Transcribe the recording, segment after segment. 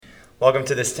Welcome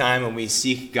to this time when we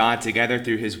seek God together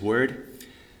through His Word.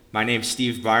 My name's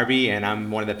Steve Barbie, and I'm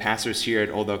one of the pastors here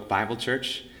at Old Oak Bible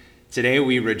Church. Today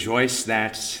we rejoice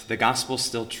that the gospel's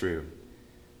still true,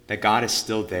 that God is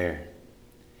still there,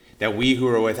 that we who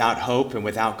are without hope and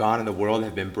without God in the world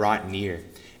have been brought near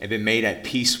and been made at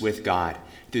peace with God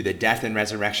through the death and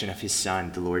resurrection of His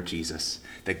Son, the Lord Jesus.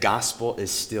 The gospel is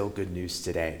still good news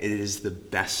today. It is the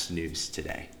best news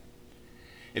today.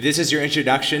 If this is your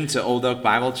introduction to Old Oak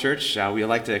Bible Church, we'd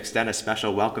like to extend a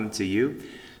special welcome to you.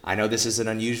 I know this is an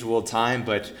unusual time,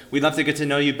 but we'd love to get to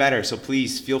know you better. So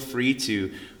please feel free to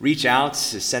reach out,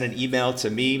 send an email to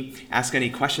me, ask any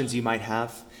questions you might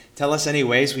have. Tell us any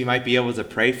ways we might be able to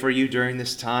pray for you during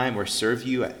this time or serve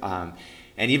you. And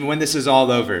even when this is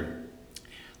all over,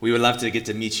 we would love to get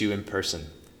to meet you in person.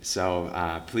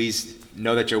 So please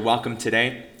know that you're welcome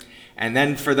today. And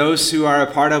then for those who are a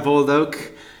part of Old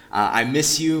Oak, I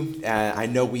miss you. I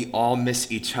know we all miss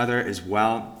each other as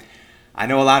well. I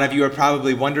know a lot of you are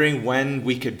probably wondering when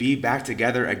we could be back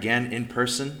together again in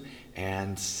person.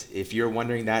 And if you're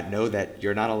wondering that, know that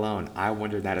you're not alone. I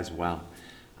wonder that as well.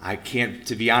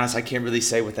 To be honest, I can't really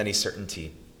say with any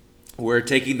certainty. We're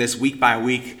taking this week by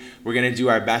week. We're going to do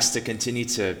our best to continue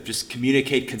to just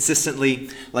communicate consistently,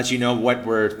 let you know what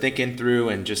we're thinking through,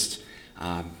 and just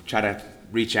try to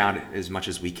reach out as much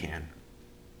as we can.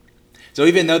 So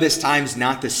even though this time's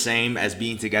not the same as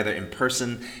being together in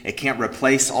person, it can't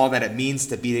replace all that it means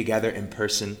to be together in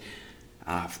person.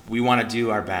 We want to do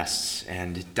our best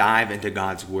and dive into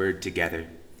God's Word together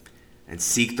and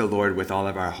seek the Lord with all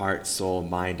of our heart, soul,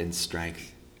 mind, and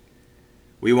strength.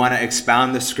 We want to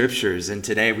expound the Scriptures, and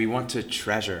today we want to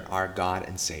treasure our God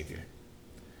and Savior.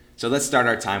 So let's start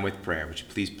our time with prayer. Would you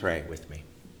please pray with me?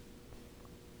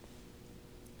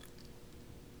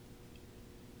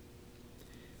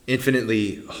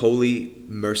 Infinitely holy,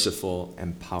 merciful,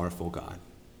 and powerful God,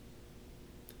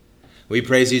 we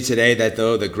praise you today that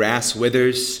though the grass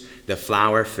withers, the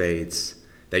flower fades,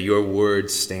 that your word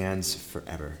stands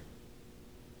forever.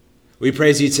 We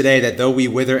praise you today that though we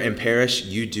wither and perish,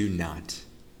 you do not.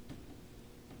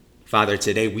 Father,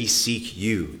 today we seek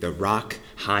you, the rock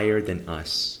higher than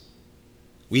us.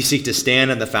 We seek to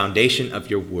stand on the foundation of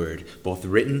your word, both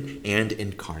written and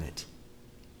incarnate.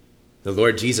 The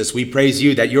Lord Jesus, we praise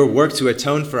you that your work to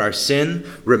atone for our sin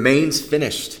remains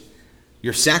finished.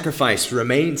 Your sacrifice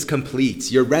remains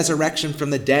complete. Your resurrection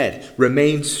from the dead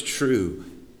remains true.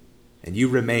 And you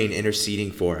remain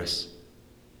interceding for us.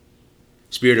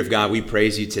 Spirit of God, we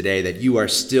praise you today that you are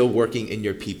still working in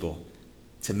your people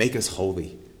to make us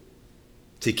holy,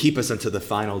 to keep us until the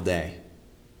final day,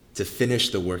 to finish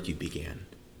the work you began.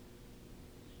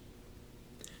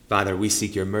 Father, we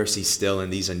seek your mercy still in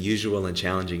these unusual and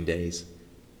challenging days.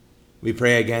 We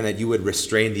pray again that you would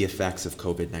restrain the effects of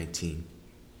COVID-19,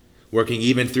 working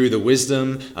even through the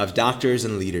wisdom of doctors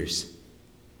and leaders.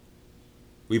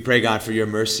 We pray, God, for your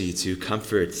mercy to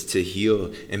comfort, to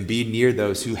heal, and be near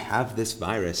those who have this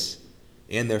virus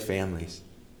and their families.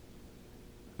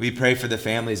 We pray for the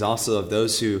families also of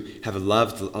those who have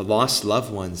lost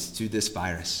loved ones to this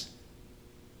virus.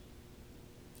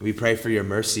 We pray for your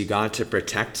mercy, God, to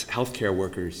protect healthcare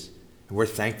workers, and we're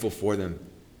thankful for them.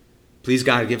 Please,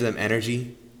 God, give them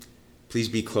energy. Please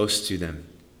be close to them.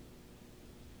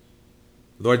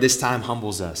 Lord, this time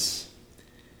humbles us.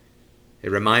 It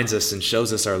reminds us and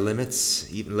shows us our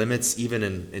limits even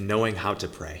in knowing how to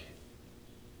pray.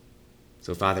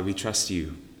 So, Father, we trust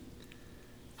you.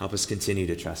 Help us continue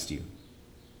to trust you.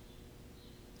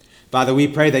 Father, we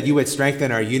pray that you would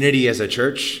strengthen our unity as a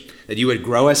church, that you would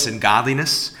grow us in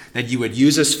godliness, that you would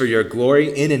use us for your glory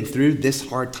in and through this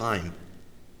hard time.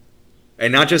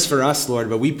 And not just for us, Lord,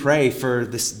 but we pray for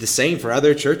the same for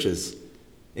other churches,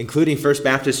 including First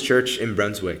Baptist Church in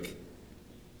Brunswick.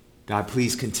 God,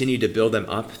 please continue to build them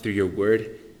up through your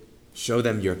word. Show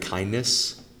them your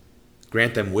kindness.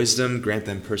 Grant them wisdom. Grant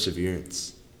them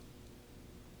perseverance.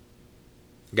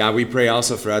 God, we pray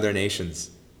also for other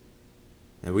nations.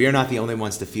 And we are not the only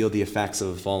ones to feel the effects of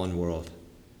a fallen world.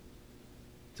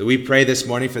 So we pray this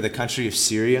morning for the country of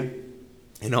Syria,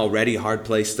 an already hard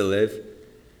place to live.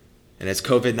 And as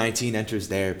COVID-19 enters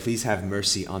there, please have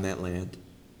mercy on that land.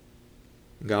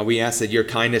 God, we ask that your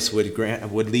kindness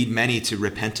would lead many to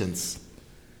repentance,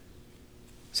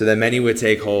 so that many would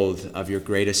take hold of your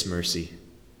greatest mercy,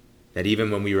 that even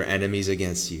when we were enemies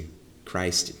against you,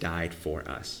 Christ died for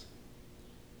us.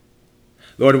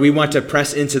 Lord, we want to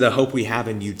press into the hope we have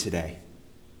in you today.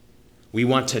 We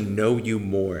want to know you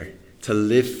more, to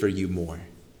live for you more.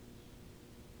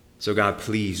 So God,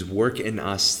 please work in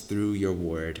us through your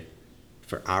word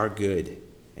for our good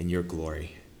and your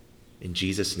glory. In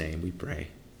Jesus' name we pray.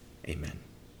 Amen.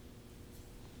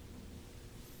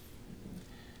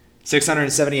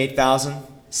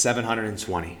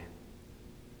 678,720.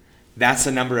 That's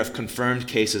the number of confirmed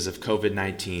cases of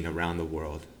COVID-19 around the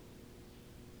world.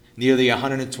 Nearly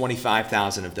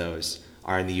 125,000 of those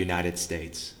are in the United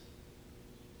States.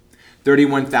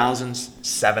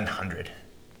 31,700.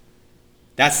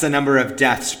 That's the number of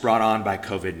deaths brought on by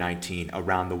COVID-19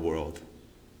 around the world.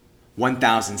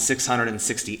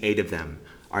 1,668 of them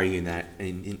are in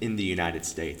the United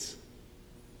States.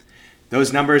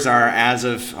 Those numbers are as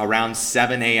of around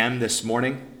 7 a.m. this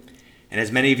morning, and as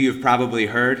many of you have probably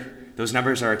heard, those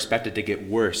numbers are expected to get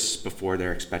worse before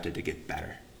they're expected to get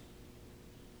better.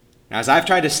 Now, as I've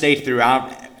tried to state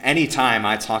throughout any time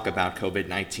I talk about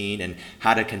COVID-19 and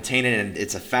how to contain it and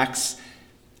its effects,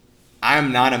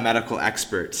 I'm not a medical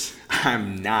expert.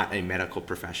 I'm not a medical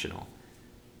professional.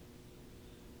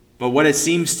 But what it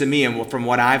seems to me, and from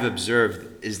what I've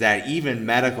observed, is that even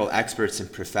medical experts and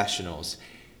professionals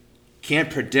can't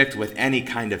predict with any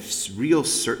kind of real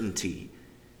certainty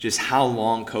just how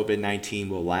long COVID-19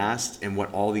 will last and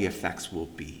what all the effects will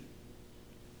be.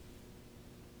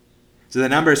 So the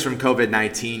numbers from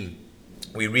COVID-19,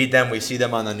 we read them, we see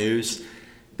them on the news.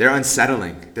 They're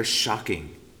unsettling. They're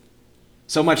shocking.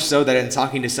 So much so that in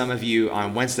talking to some of you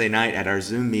on Wednesday night at our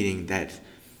Zoom meeting, that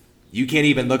you can't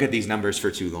even look at these numbers for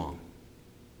too long.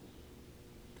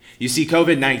 You see,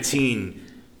 COVID-19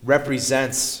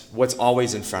 represents what's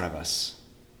always in front of us,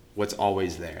 what's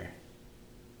always there.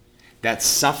 That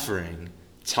suffering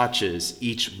touches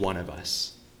each one of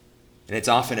us, and it's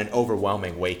often an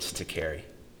overwhelming weight to carry.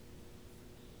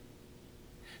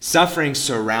 Suffering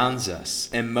surrounds us,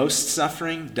 and most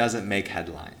suffering doesn't make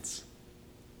headlines.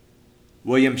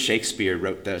 William Shakespeare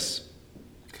wrote this.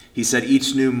 He said,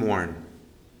 "Each new morn,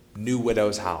 new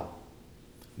widows howl,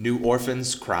 new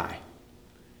orphans cry,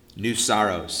 new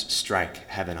sorrows strike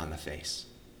heaven on the face."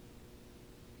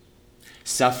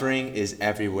 Suffering is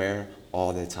everywhere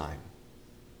all the time.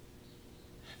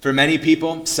 For many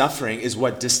people, suffering is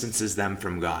what distances them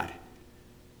from God.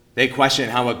 They question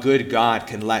how a good God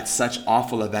can let such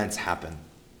awful events happen.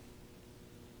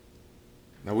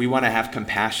 Now, we want to have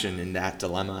compassion in that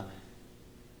dilemma.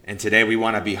 And today we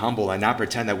want to be humble and not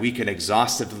pretend that we can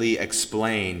exhaustively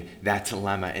explain that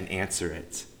dilemma and answer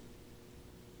it.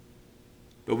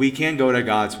 But we can go to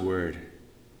God's word,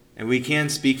 and we can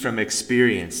speak from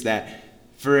experience that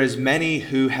for as many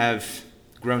who have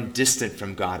grown distant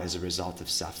from God as a result of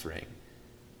suffering,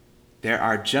 there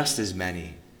are just as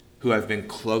many who have been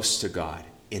close to God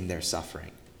in their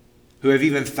suffering, who have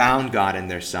even found God in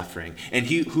their suffering, and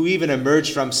who even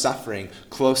emerged from suffering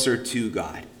closer to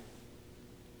God.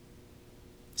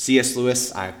 C.S.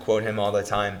 Lewis, I quote him all the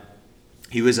time,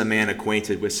 he was a man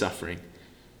acquainted with suffering.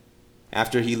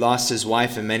 After he lost his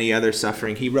wife and many other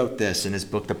suffering, he wrote this in his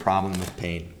book, The Problem with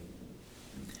Pain.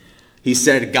 He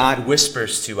said, "God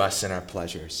whispers to us in our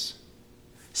pleasures,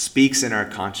 speaks in our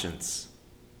conscience,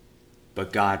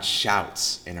 but God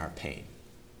shouts in our pain."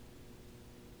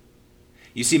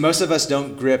 You see, most of us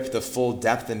don't grip the full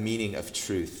depth and meaning of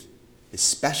truth,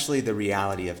 especially the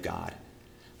reality of God,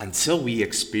 until we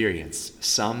experience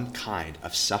some kind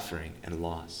of suffering and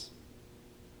loss.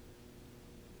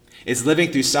 It's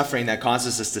living through suffering that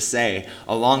causes us to say,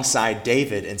 alongside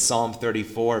David in Psalm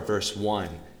 34, verse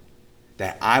 1,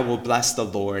 that I will bless the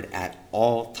Lord at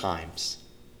all times.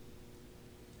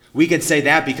 We can say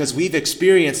that because we've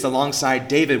experienced alongside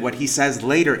David what he says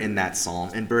later in that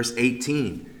psalm in verse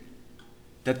 18,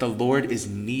 that the Lord is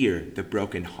near the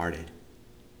brokenhearted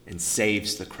and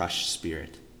saves the crushed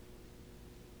spirit.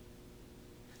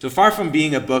 So far from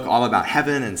being a book all about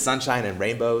heaven and sunshine and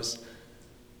rainbows,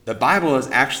 the Bible is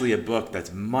actually a book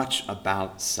that's much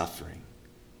about suffering.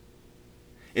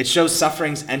 It shows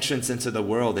suffering's entrance into the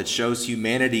world. It shows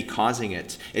humanity causing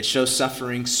it. It shows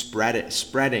suffering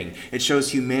spreading. It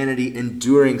shows humanity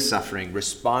enduring suffering,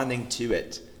 responding to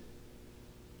it.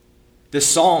 The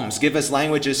Psalms give us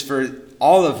languages for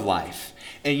all of life.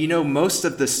 And you know, most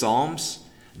of the Psalms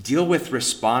deal with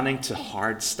responding to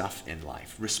hard stuff in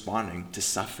life, responding to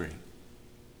suffering.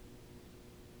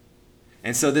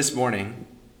 And so this morning,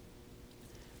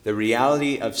 the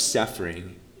reality of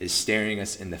suffering is staring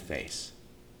us in the face.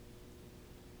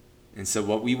 And so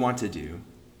what we want to do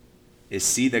is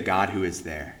see the God who is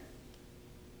there,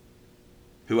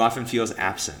 who often feels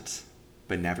absent,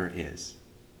 but never is.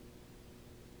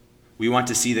 We want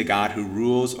to see the God who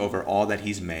rules over all that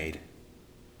he's made.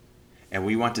 And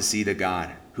we want to see the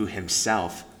God who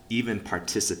himself even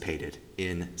participated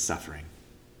in suffering.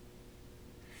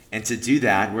 And to do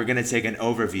that, we're going to take an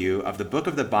overview of the book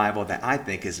of the Bible that I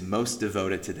think is most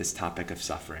devoted to this topic of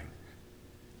suffering.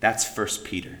 That's 1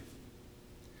 Peter.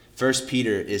 1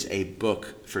 Peter is a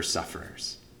book for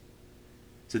sufferers.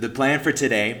 So the plan for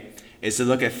today is to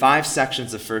look at 5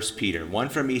 sections of 1 Peter, one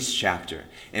from each chapter.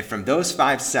 And from those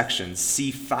 5 sections,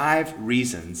 see 5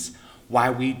 reasons why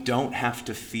we don't have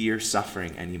to fear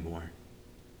suffering anymore.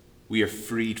 We are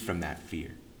freed from that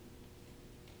fear.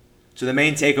 So the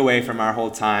main takeaway from our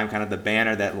whole time, kind of the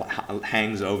banner that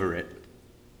hangs over it,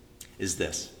 is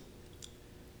this.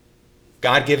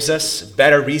 God gives us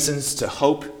better reasons to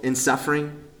hope in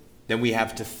suffering than we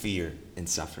have to fear in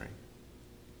suffering.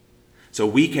 So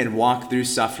we can walk through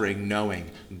suffering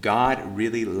knowing God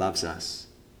really loves us.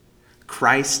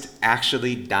 Christ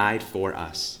actually died for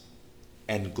us,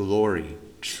 and glory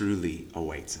truly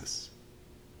awaits us.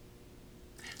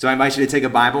 So I invite you to take a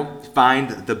Bible,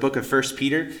 find the book of 1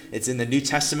 Peter. It's in the New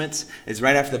Testament. It's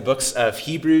right after the books of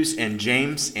Hebrews and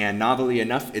James, and novelly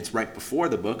enough, it's right before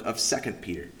the book of 2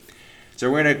 Peter.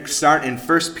 So we're going to start in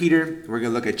 1 Peter. We're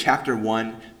going to look at chapter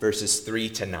 1, verses 3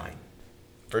 to 9.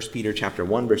 1 Peter chapter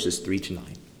 1, verses 3 to 9.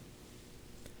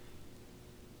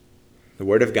 The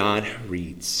Word of God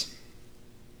reads,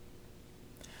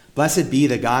 "Blessed be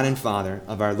the God and Father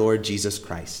of our Lord Jesus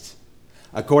Christ.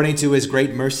 According to his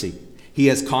great mercy, he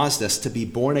has caused us to be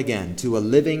born again to a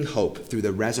living hope through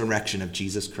the resurrection of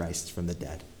Jesus Christ from the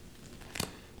dead,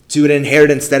 to an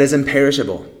inheritance that is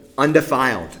imperishable,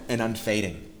 undefiled, and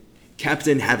unfading, kept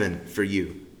in heaven for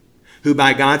you, who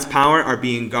by God's power are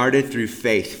being guarded through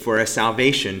faith for a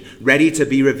salvation ready to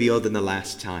be revealed in the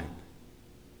last time.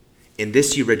 In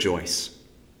this you rejoice,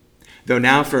 though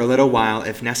now for a little while,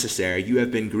 if necessary, you have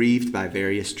been grieved by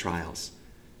various trials,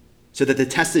 so that the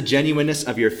tested genuineness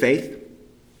of your faith,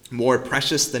 more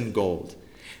precious than gold,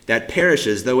 that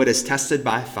perishes though it is tested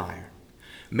by fire,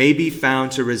 may be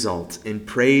found to result in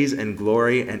praise and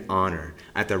glory and honor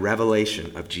at the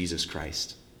revelation of Jesus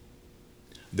Christ.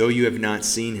 Though you have not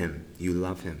seen him, you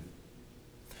love him.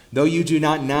 Though you do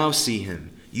not now see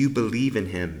him, you believe in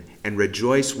him and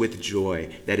rejoice with joy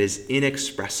that is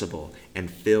inexpressible and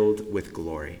filled with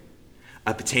glory,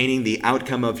 obtaining the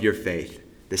outcome of your faith,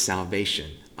 the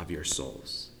salvation of your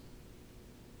souls."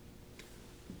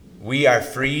 We are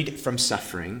freed from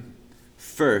suffering,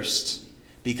 first,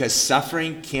 because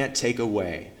suffering can't take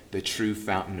away the true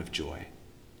fountain of joy.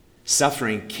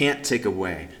 Suffering can't take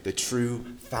away the true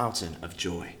fountain of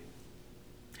joy.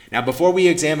 Now, before we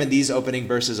examine these opening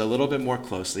verses a little bit more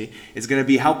closely, it's going to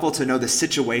be helpful to know the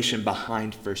situation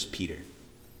behind 1 Peter.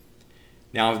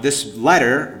 Now, this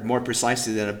letter, more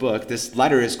precisely than a book, this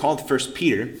letter is called 1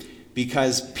 Peter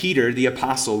because Peter, the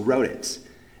apostle, wrote it.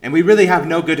 And we really have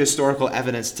no good historical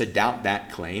evidence to doubt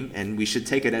that claim, and we should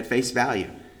take it at face value.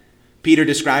 Peter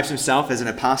describes himself as an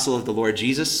apostle of the Lord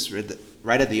Jesus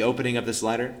right at the opening of this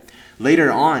letter.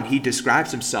 Later on, he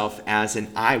describes himself as an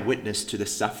eyewitness to the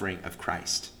suffering of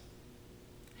Christ.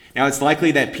 Now, it's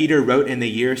likely that Peter wrote in the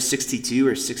year 62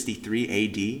 or 63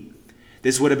 AD.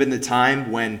 This would have been the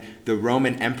time when the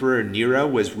Roman Emperor Nero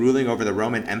was ruling over the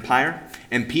Roman Empire,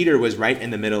 and Peter was right in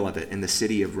the middle of it, in the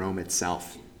city of Rome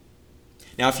itself.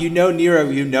 Now, if you know Nero,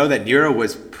 you know that Nero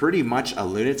was pretty much a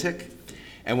lunatic,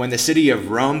 and when the city of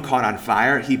Rome caught on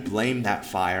fire, he blamed that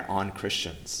fire on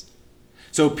Christians.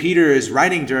 So Peter is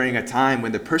writing during a time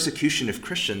when the persecution of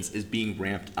Christians is being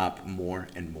ramped up more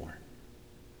and more.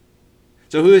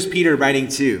 So who is Peter writing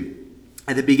to?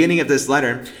 At the beginning of this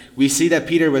letter, we see that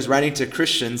Peter was writing to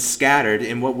Christians scattered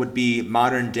in what would be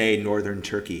modern-day northern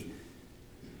Turkey.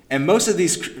 And most of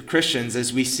these Christians,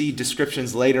 as we see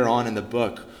descriptions later on in the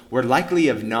book, were likely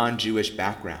of non-Jewish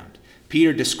background.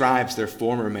 Peter describes their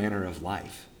former manner of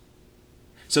life.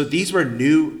 So these were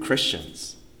new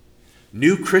Christians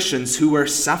who were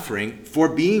suffering for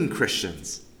being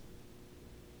Christians.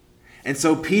 And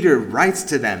so Peter writes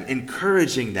to them,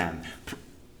 encouraging them,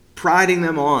 priding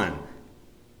them on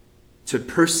to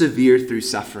persevere through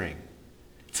suffering,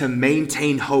 to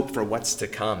maintain hope for what's to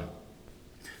come,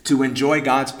 to enjoy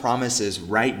God's promises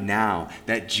right now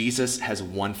that Jesus has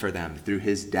won for them through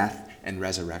his death and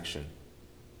resurrection.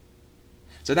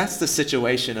 So that's the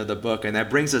situation of the book, and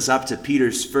that brings us up to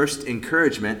Peter's first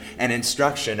encouragement and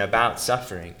instruction about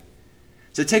suffering.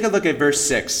 So take a look at verse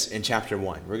 6 in chapter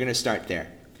 1. We're going to start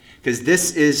there, because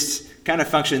this kind of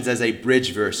functions as a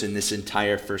bridge verse in this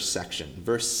entire first section.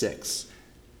 Verse 6.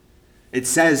 It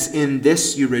says, "In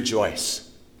this you rejoice,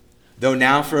 though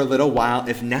now for a little while,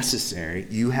 if necessary,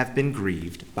 you have been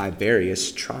grieved by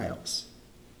various trials."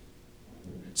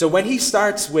 So when he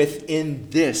starts with, "In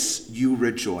this you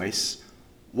rejoice,"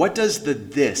 what does the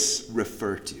 "this"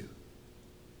 refer to?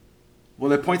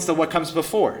 Well, it points to what comes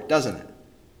before, doesn't it?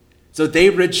 So they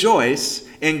rejoice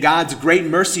in God's great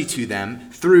mercy to them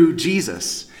through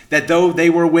Jesus, that though they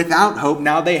were without hope,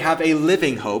 now they have a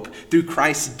living hope through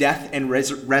Christ's death and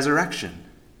resurrection.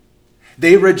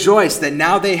 They rejoice that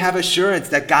now they have assurance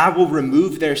that God will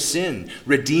remove their sin,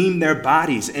 redeem their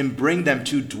bodies, and bring them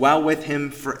to dwell with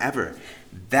him forever.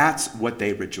 That's what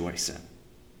they rejoice in.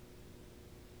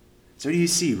 So do you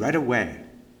see right away,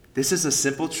 this is a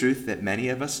simple truth that many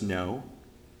of us know,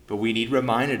 but we need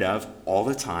reminded of all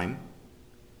the time,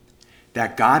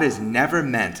 that God has never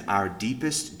meant our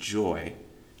deepest joy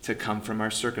to come from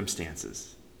our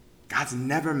circumstances. God's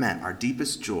never meant our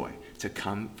deepest joy to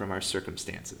come from our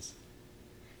circumstances.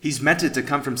 He's meant it to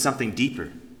come from something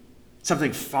deeper,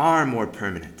 something far more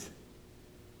permanent.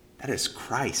 That is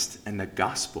Christ and the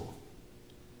gospel.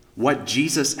 What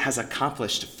Jesus has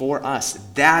accomplished for us,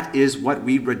 that is what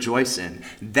we rejoice in.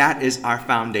 That is our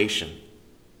foundation.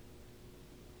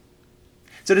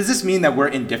 So does this mean that we're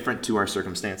indifferent to our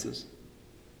circumstances?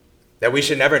 That we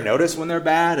should never notice when they're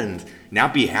bad and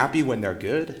not be happy when they're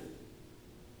good?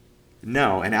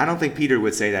 No, and I don't think Peter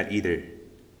would say that either.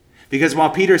 Because while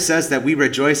Peter says that we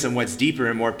rejoice in what's deeper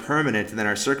and more permanent than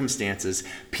our circumstances,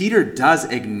 Peter does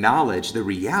acknowledge the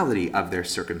reality of their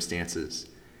circumstances.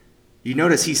 You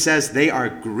notice he says they are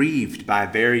grieved by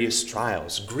various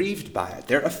trials. Grieved by it.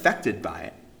 They're affected by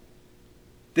it.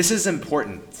 This is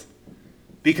important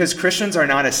because Christians are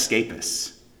not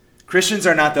escapists. Christians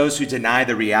are not those who deny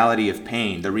the reality of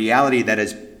pain, the reality that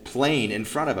is plain in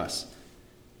front of us.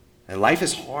 And life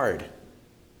is hard,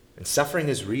 and suffering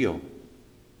is real.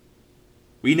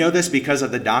 We know this because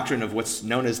of the doctrine of what's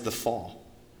known as the fall.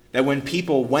 That when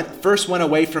people first went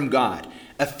away from God,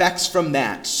 effects from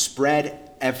that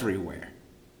spread everywhere.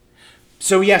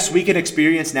 So yes, we can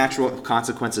experience natural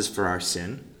consequences for our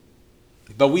sin,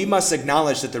 but we must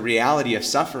acknowledge that the reality of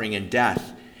suffering and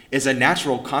death is a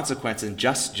natural consequence and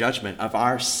just judgment of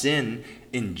our sin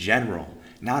in general,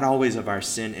 not always of our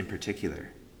sin in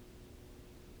particular.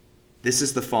 This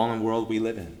is the fallen world we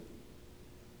live in.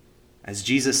 As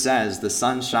Jesus says, the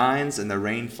sun shines and the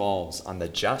rain falls on the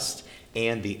just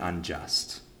and the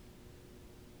unjust.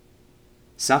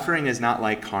 Suffering is not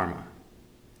like karma.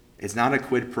 It's not a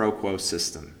quid pro quo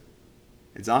system.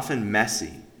 It's often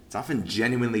messy. It's often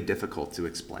genuinely difficult to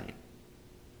explain.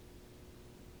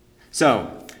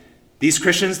 So, these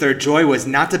Christians, their joy was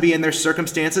not to be in their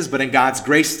circumstances, but in God's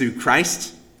grace through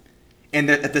Christ. And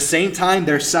that at the same time,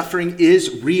 their suffering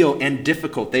is real and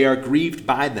difficult. They are grieved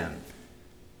by them.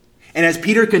 And as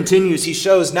Peter continues, he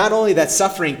shows not only that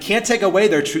suffering can't take away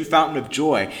their true fountain of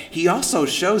joy, he also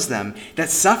shows them that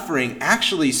suffering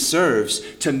actually serves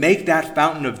to make that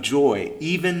fountain of joy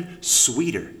even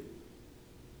sweeter.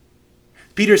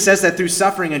 Peter says that through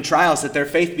suffering and trials that their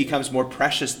faith becomes more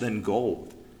precious than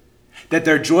gold, that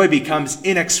their joy becomes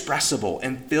inexpressible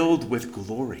and filled with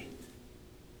glory.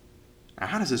 Now,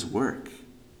 how does this work?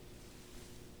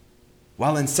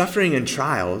 While in suffering and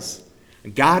trials,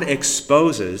 God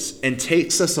exposes and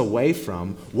takes us away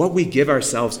from what we give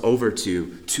ourselves over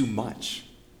to too much.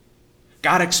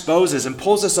 God exposes and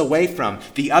pulls us away from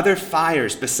the other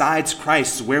fires besides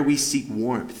Christ's where we seek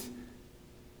warmth.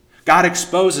 God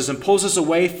exposes and pulls us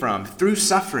away from, through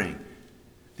suffering,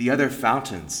 the other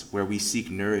fountains where we seek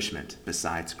nourishment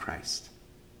besides Christ.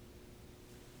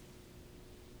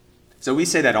 So we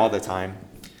say that all the time,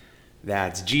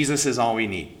 that Jesus is all we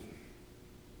need.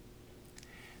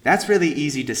 That's really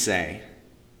easy to say,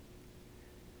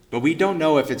 but we don't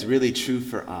know if it's really true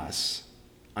for us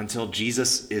until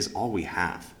Jesus is all we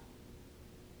have.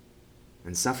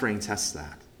 And suffering tests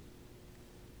that.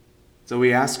 So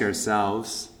we ask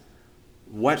ourselves,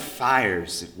 what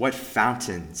fires, what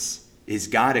fountains is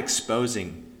God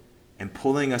exposing and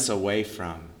pulling us away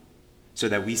from so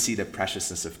that we see the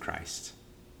preciousness of Christ?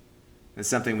 It's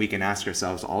something we can ask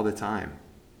ourselves all the time.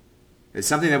 It's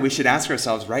something that we should ask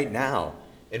ourselves right now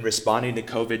in responding to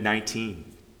COVID-19.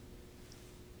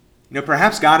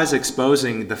 Perhaps God is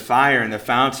exposing the fire and the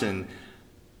fountain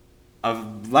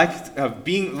of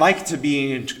being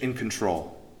in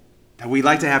control. That we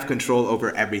like to have control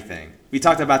over everything. We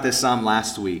talked about this some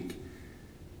last week.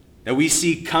 That we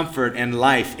seek comfort and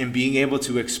life in being able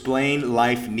to explain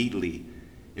life neatly,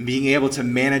 and being able to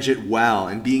manage it well,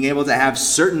 and being able to have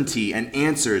certainty and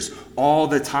answers all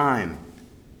the time.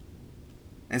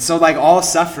 And so, like all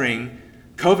suffering,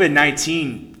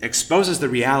 COVID-19 exposes the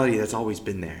reality that's always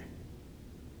been there.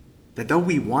 That though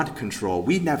we want control,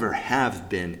 we never have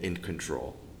been in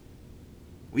control.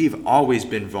 We've always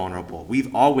been vulnerable.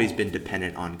 We've always been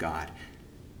dependent on God.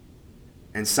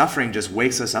 And suffering just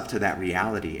wakes us up to that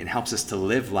reality and helps us to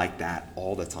live like that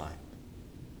all the time.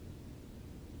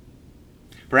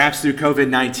 Perhaps through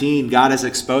COVID-19, God is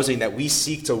exposing that we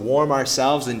seek to warm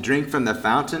ourselves and drink from the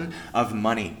fountain of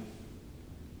money.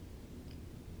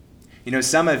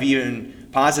 Some have even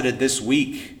posited this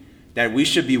week that we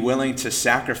should be willing to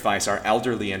sacrifice our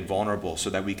elderly and vulnerable so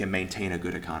that we can maintain a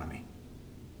good economy.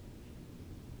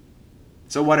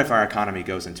 So what if our economy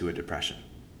goes into a depression?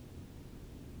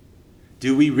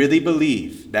 Do we really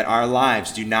believe that our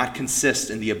lives do not consist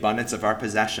in the abundance of our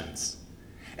possessions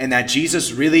and that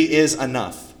Jesus really is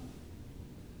enough?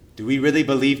 Do we really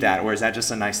believe that, or is that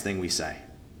just a nice thing we say?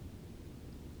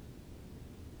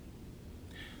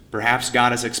 Perhaps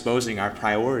God is exposing our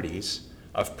priorities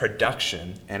of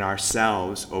production and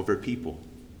ourselves over people.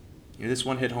 This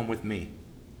one hit home with me.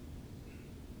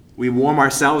 We warm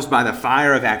ourselves by the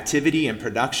fire of activity and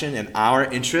production and our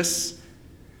interests,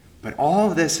 but all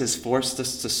of this has forced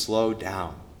us to slow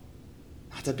down,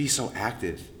 not to be so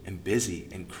active and busy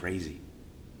and crazy.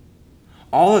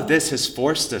 All of this has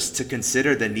forced us to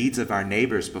consider the needs of our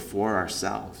neighbors before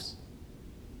ourselves.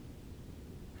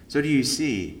 So do you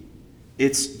see?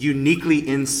 It's uniquely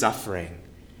in suffering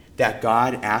that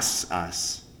God asks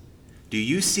us, do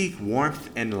you seek warmth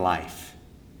and life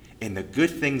in the good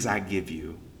things I give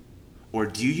you, or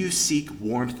do you seek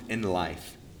warmth and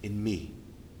life in me?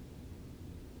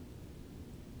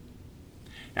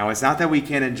 Now, it's not that we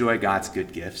can't enjoy God's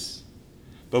good gifts,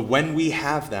 but when we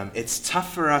have them, it's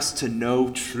tough for us to know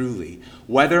truly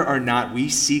whether or not we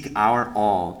seek our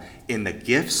all in the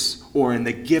gifts or in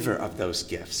the giver of those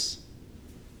gifts.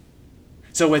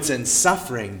 So it's in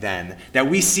suffering, then, that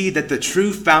we see that the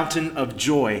true fountain of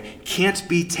joy can't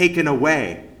be taken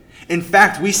away. In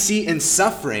fact, we see in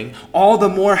suffering all the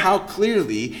more how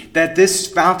clearly that this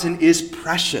fountain is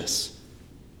precious.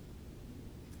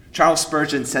 Charles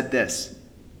Spurgeon said this: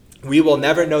 "We will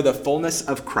never know the fullness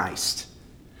of Christ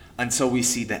until we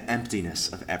see the emptiness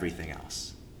of everything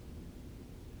else."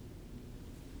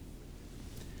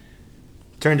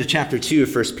 Turn to chapter 2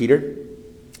 of 1 Peter.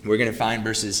 We're going to find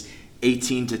verses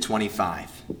 18 to 25.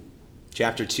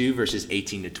 Chapter 2, verses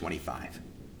 18 to 25.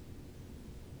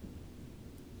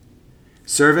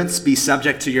 "Servants, be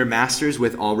subject to your masters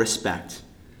with all respect,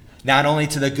 not only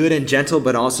to the good and gentle,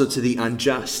 but also to the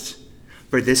unjust.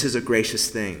 For this is a gracious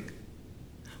thing.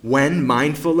 When,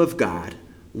 mindful of God,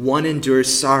 one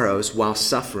endures sorrows while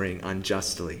suffering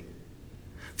unjustly.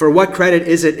 For what credit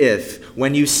is it if,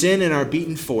 when you sin and are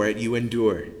beaten for it, you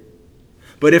endure?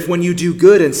 But if when you do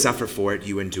good and suffer for it,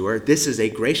 you endure, this is a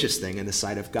gracious thing in the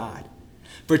sight of God.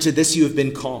 For to this you have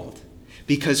been called,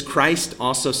 because Christ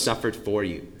also suffered for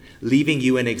you, leaving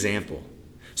you an example,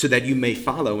 so that you may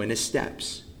follow in his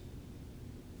steps.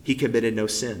 He committed no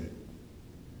sin.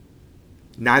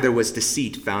 Neither was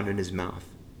deceit found in his mouth.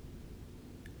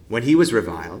 When he was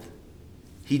reviled,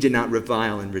 he did not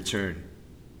revile in return.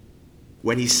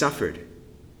 When he suffered,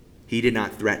 he did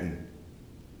not threaten,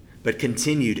 but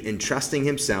continued entrusting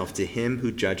himself to him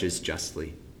who judges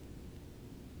justly.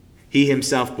 He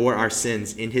himself bore our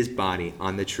sins in his body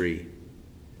on the tree,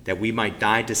 that we might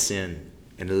die to sin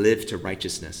and live to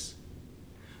righteousness.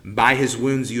 By his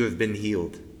wounds you have been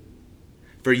healed.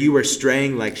 For you were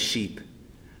straying like sheep,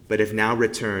 but have now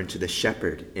returned to the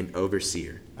shepherd and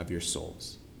overseer of your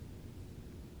souls."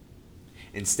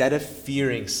 Instead of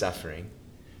fearing suffering,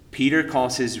 Peter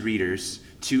calls his readers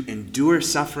to endure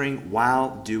suffering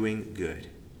while doing good.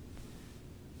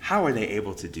 How are they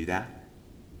able to do that?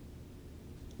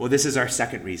 Well, this is our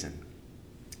second reason.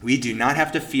 We do not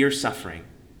have to fear suffering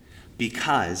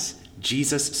because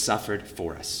Jesus suffered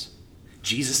for us.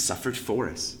 Jesus suffered for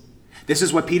us. This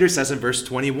is what Peter says in verse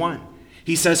 21.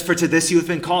 He says, "For to this you have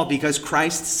been called, because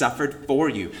Christ suffered for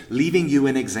you, leaving you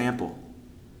an example."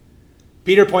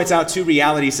 Peter points out two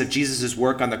realities of Jesus'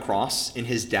 work on the cross in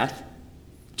his death,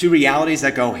 two realities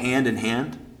that go hand in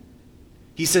hand.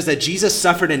 He says that Jesus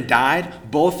suffered and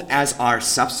died both as our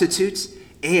substitute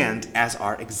and as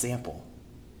our example.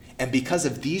 And because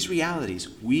of these realities,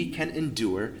 we can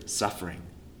endure suffering.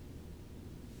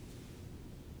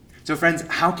 So friends,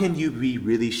 how can you be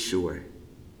really sure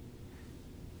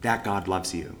that God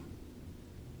loves you?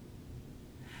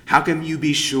 How can you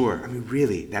be sure,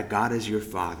 really, that God is your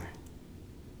Father?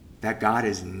 That God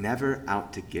is never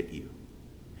out to get you?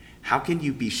 How can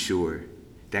you be sure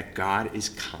that God is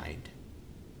kind?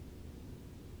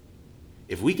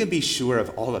 If we can be sure of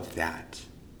all of that,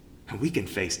 we can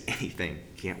face anything,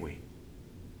 can't we?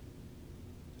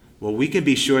 Well, we can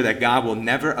be sure that God will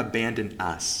never abandon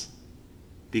us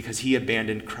because he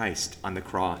abandoned Christ on the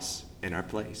cross in our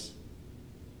place.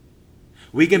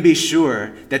 We can be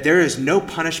sure that there is no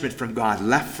punishment from God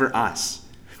left for us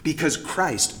because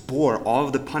Christ bore all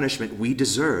of the punishment we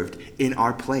deserved in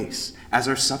our place as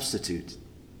our substitute.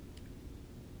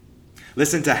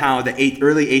 Listen to how the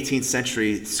early 18th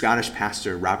century Scottish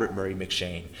pastor Robert Murray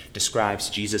McCheyne describes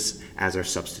Jesus as our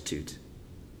substitute.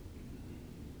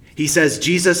 He says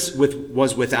Jesus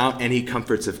was without any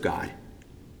comforts of God.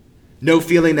 No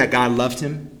feeling that God loved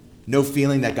him. No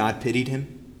feeling that God pitied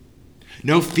him.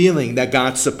 No feeling that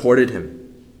God supported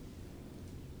him.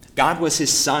 God was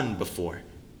his sun before.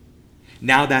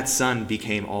 Now that sun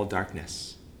became all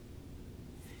darkness.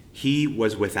 He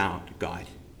was without God.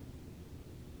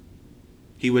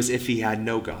 He was if he had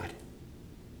no God.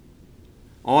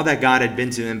 All that God had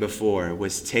been to him before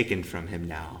was taken from him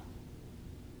now.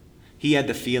 He had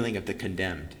the feeling of the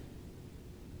condemned.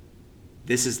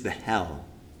 This is the hell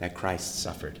that Christ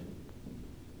suffered.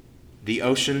 The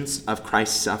oceans of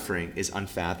Christ's suffering is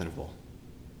unfathomable.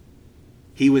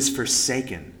 He was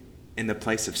forsaken in the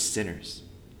place of sinners.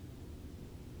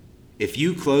 If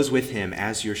you close with him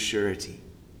as your surety,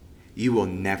 you will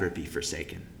never be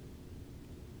forsaken.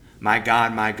 My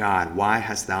God, why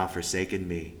hast thou forsaken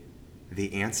me?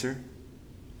 The answer?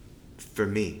 For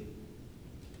me.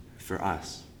 For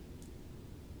us.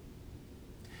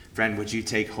 Friend, would you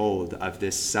take hold of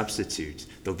this substitute,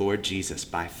 the Lord Jesus,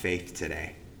 by faith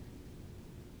today?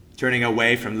 Turning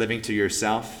away from living to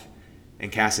yourself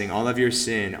and casting all of your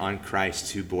sin on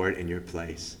Christ who bore it in your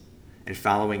place and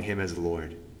following him as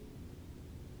Lord.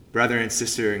 Brother and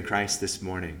sister in Christ this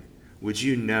morning, would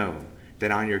you know that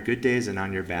on your good days and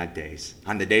on your bad days,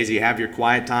 on the days you have your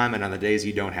quiet time and on the days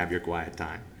you don't have your quiet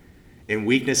time, in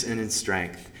weakness and in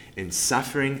strength, in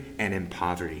suffering and in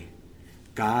poverty,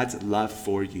 God's love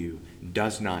for you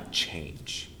does not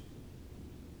change.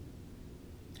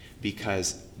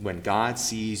 Because when God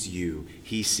sees you,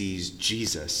 he sees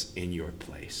Jesus in your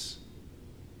place.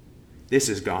 This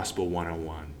is Gospel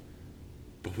 101,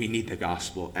 but we need the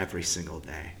gospel every single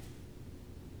day.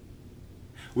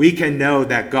 We can know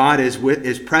that God is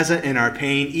present in our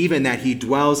pain, even that he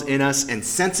dwells in us and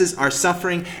senses our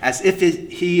suffering as if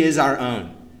he is our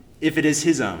own, if it is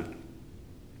his own.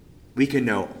 We can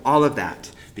know all of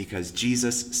that because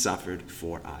Jesus suffered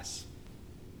for us.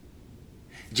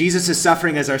 Jesus'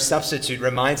 suffering as our substitute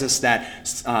reminds us that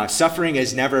suffering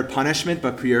is never punishment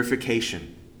but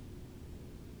purification.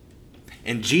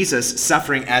 And Jesus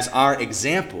suffering as our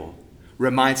example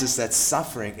reminds us that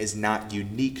suffering is not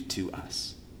unique to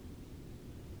us.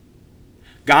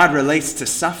 God relates to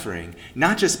suffering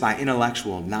not just by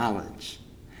intellectual knowledge.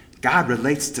 God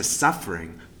relates to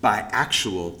suffering by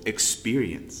actual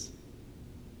experience.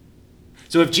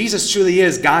 So if Jesus truly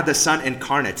is God the Son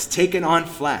incarnate, taken on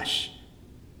flesh,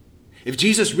 if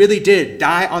Jesus really did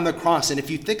die on the cross, and if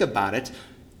you think about it,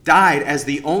 died as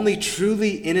the only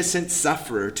truly innocent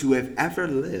sufferer to have ever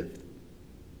lived,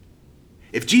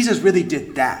 if Jesus really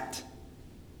did that,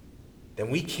 then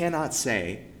we cannot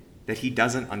say that he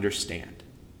doesn't understand.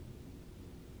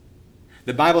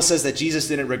 The Bible says that Jesus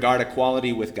didn't regard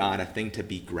equality with God a thing to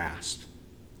be grasped,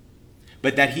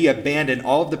 but that he abandoned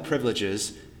all of the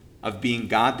privileges of being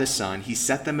God the Son. He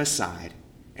set them aside,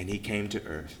 and he came to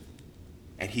earth.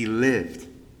 And he lived,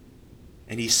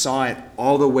 and he saw it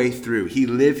all the way through. He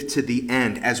lived to the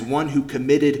end as one who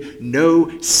committed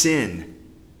no sin,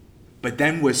 but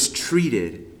then was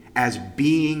treated as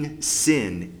being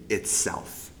sin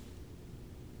itself.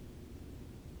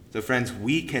 So friends,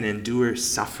 we can endure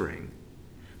suffering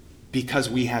because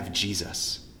we have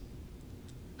Jesus,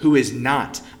 who is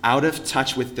not out of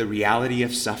touch with the reality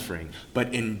of suffering,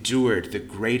 but endured the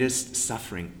greatest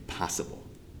suffering possible.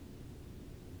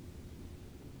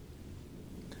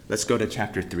 Let's go to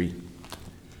chapter 3.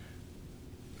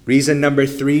 Reason number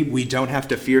 3, we don't have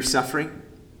to fear suffering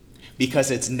because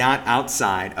it's not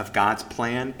outside of God's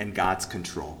plan and God's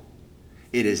control.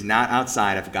 It is not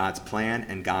outside of God's plan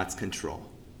and God's control.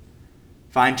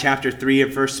 Find chapter 3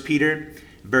 of 1 Peter,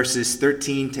 verses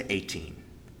 13 to 18.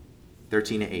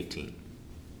 13 to 18.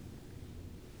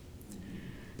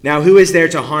 Now, who is there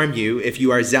to harm you if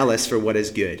you are zealous for what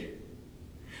is good?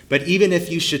 But even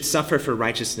if you should suffer for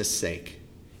righteousness' sake,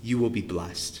 you will be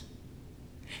blessed.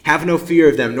 Have no fear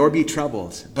of them, nor be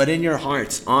troubled, but in your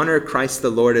hearts honor Christ the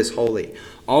Lord as holy,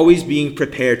 always being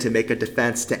prepared to make a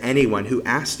defense to anyone who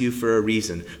asks you for a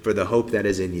reason for the hope that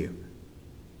is in you.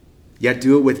 Yet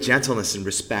do it with gentleness and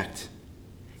respect,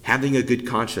 having a good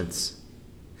conscience,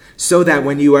 so that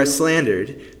when you are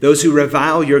slandered, those who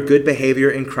revile your good behavior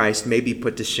in Christ may be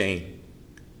put to shame.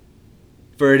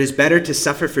 For it is better to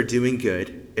suffer for doing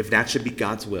good, if that should be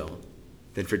God's will,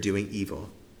 than for doing evil.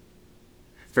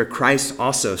 For Christ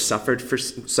also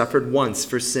suffered once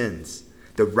for sins,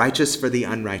 the righteous for the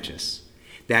unrighteous,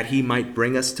 that he might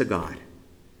bring us to God,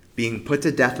 being put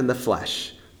to death in the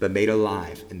flesh, but made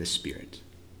alive in the Spirit.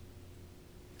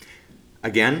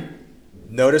 Again,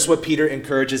 notice what Peter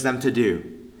encourages them to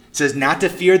do. It says not to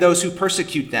fear those who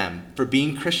persecute them for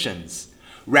being Christians,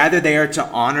 Rather, they are to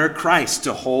honor Christ,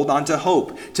 to hold on to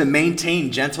hope, to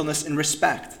maintain gentleness and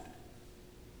respect.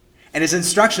 And his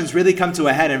instructions really come to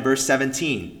a head in verse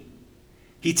 17.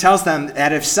 He tells them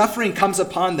that if suffering comes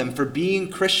upon them for being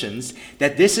Christians,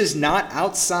 that this is not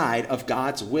outside of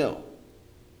God's will.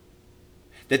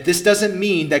 That this doesn't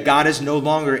mean that God is no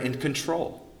longer in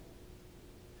control.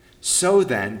 So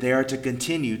then, they are to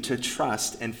continue to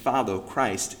trust and follow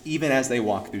Christ even as they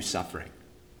walk through suffering.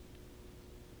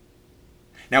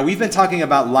 Now, we've been talking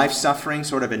about life suffering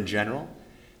sort of in general,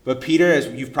 but Peter, as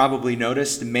you've probably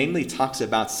noticed, mainly talks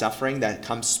about suffering that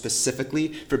comes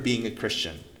specifically for being a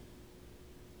Christian.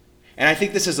 And I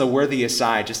think this is a worthy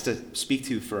aside just to speak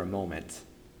to for a moment.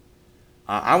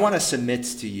 I want to submit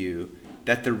to you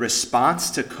that the response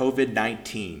to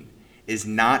COVID-19 is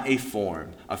not a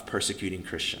form of persecuting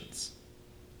Christians.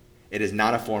 It is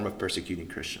not a form of persecuting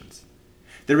Christians.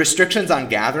 The restrictions on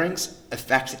gatherings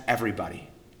affect everybody.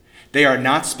 They are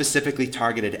not specifically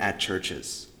targeted at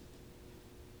churches.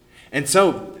 And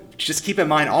so, just keep in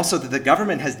mind also that the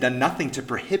government has done nothing to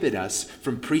prohibit us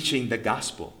from preaching the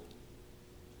gospel.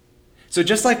 So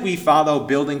just like we follow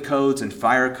building codes and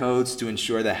fire codes to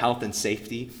ensure the health and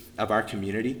safety of our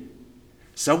community,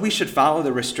 so we should follow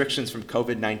the restrictions from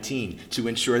COVID-19 to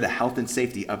ensure the health and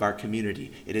safety of our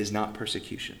community. It is not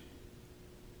persecution.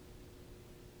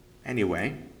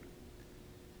 Anyway,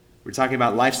 we're talking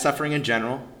about life suffering in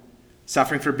general,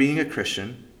 suffering for being a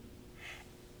Christian.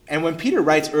 And when Peter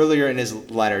writes earlier in his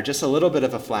letter, just a little bit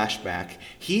of a flashback,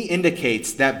 he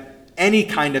indicates that any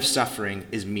kind of suffering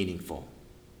is meaningful.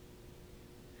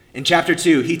 In chapter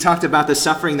 2, he talked about the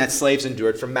suffering that slaves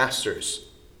endured from masters.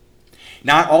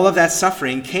 Not all of that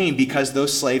suffering came because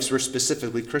those slaves were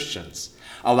specifically Christians.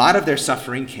 A lot of their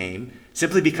suffering came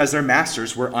simply because their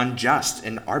masters were unjust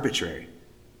and arbitrary.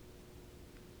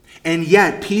 And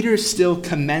yet, Peter still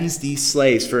commends these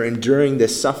slaves for enduring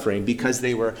this suffering because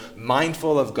they were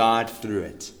mindful of God through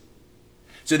it.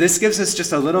 So this gives us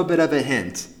just a little bit of a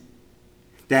hint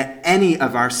that any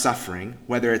of our suffering,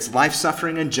 whether it's life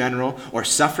suffering in general or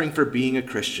suffering for being a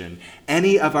Christian,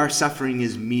 any of our suffering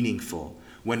is meaningful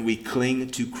when we cling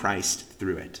to Christ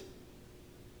through it.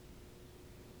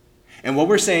 And what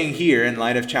we're saying here in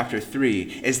light of chapter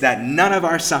 3 is that none of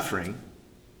our suffering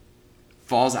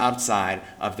falls outside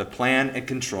of the plan and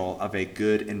control of a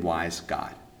good and wise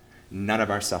God. None of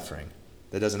our suffering.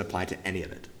 That doesn't apply to any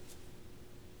of it.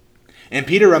 And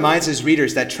Peter reminds his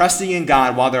readers that trusting in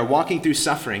God while they're walking through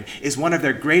suffering is one of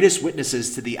their greatest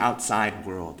witnesses to the outside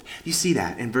world. You see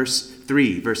that in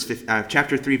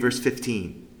chapter 3, verse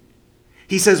 15.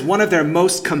 He says one of their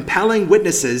most compelling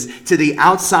witnesses to the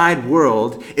outside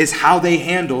world is how they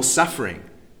handle suffering.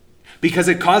 Because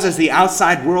it causes the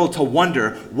outside world to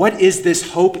wonder, what is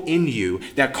this hope in you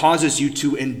that causes you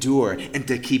to endure and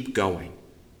to keep going?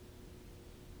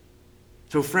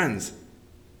 So friends,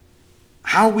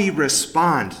 how we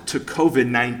respond to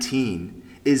COVID-19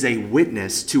 is a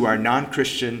witness to our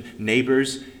non-Christian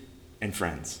neighbors and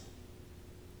friends.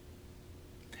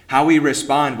 How we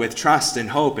respond with trust and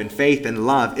hope and faith and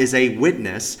love is a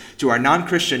witness to our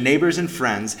non-Christian neighbors and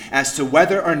friends as to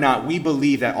whether or not we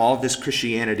believe that all this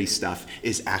Christianity stuff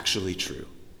is actually true.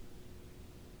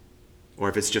 Or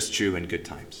if it's just true in good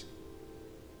times.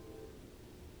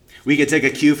 We could take a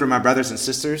cue from our brothers and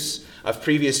sisters of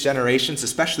previous generations,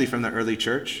 especially from the early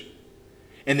church.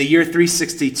 In the year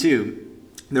 362,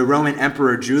 the Roman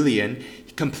Emperor Julian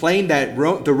complained that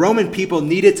the Roman people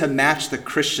needed to match the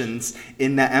Christians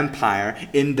in the empire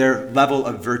in their level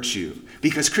of virtue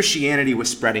because Christianity was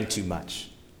spreading too much.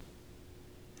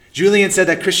 Julian said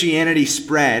that Christianity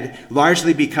spread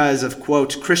largely because of,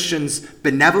 quote, Christians'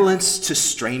 benevolence to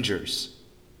strangers,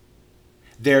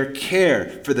 their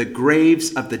care for the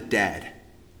graves of the dead,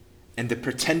 and the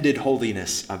pretended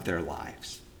holiness of their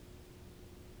lives.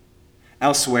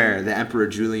 Elsewhere, the Emperor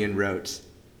Julian wrote,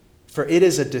 "For it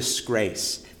is a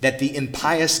disgrace that the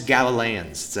impious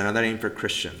Galileans," it's another name for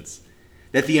Christians,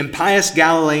 "that the impious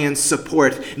Galileans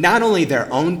support not only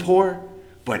their own poor,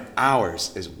 but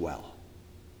ours as well."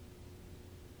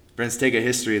 Friends, take a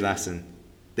history lesson.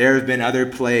 There have been other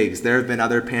plagues, there have been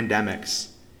other pandemics,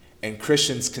 and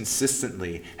Christians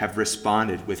consistently have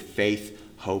responded with faith,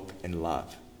 hope, and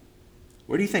love.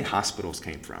 Where do you think hospitals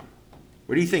came from?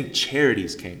 Where do you think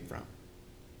charities came from?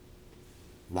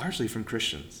 Largely from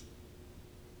Christians.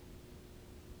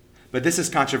 But this is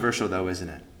controversial though, isn't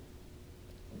it?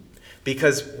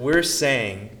 Because we're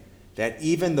saying that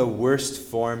even the worst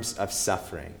forms of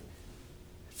suffering,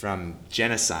 from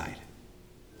genocide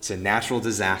to natural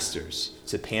disasters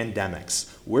to pandemics,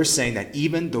 we're saying that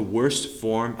even the worst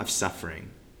form of suffering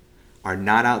are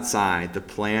not outside the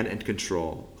plan and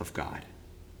control of God.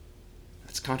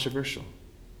 That's controversial.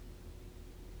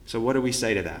 So what do we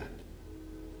say to that?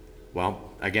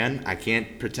 Well, again, I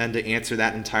can't pretend to answer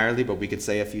that entirely, but we could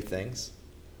say a few things.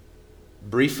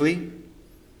 Briefly,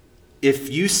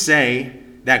 if you say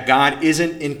that God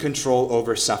isn't in control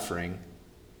over suffering,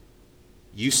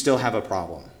 you still have a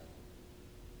problem.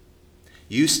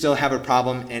 You still have a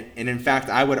problem, and in fact,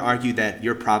 I would argue that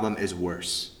your problem is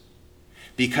worse.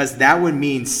 Because that would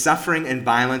mean suffering and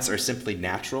violence are simply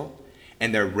natural,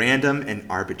 and they're random and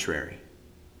arbitrary.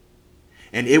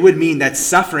 And it would mean that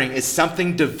suffering is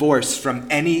something divorced from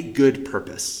any good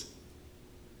purpose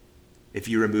if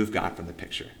you remove God from the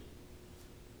picture.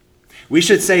 We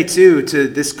should say, too, to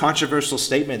this controversial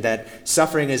statement that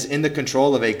suffering is in the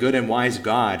control of a good and wise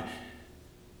God,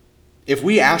 if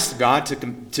we ask God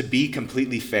to be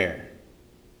completely fair,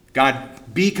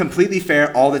 God, be completely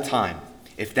fair all the time,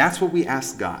 if that's what we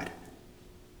ask God,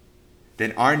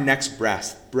 then our next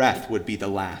breath would be the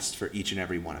last for each and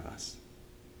every one of us.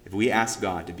 If we ask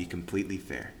God to be completely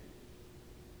fair.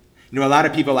 You know, a lot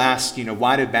of people ask,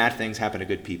 why do bad things happen to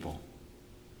good people?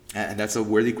 And that's a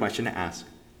worthy question to ask.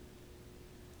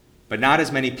 But not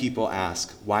as many people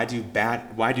ask, why do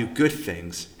good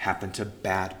things happen to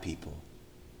bad people?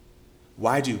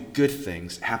 Why do good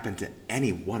things happen to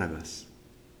any one of us,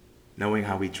 knowing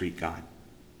how we treat God?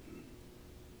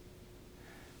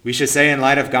 We should say, in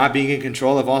light of God being in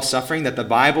control of all suffering, that the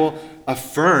Bible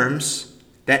affirms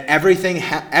that everything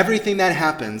that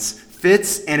happens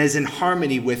fits and is in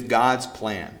harmony with God's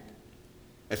plan.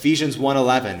 Ephesians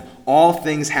 1:11, all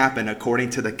things happen according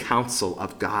to the counsel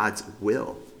of God's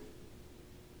will.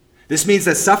 This means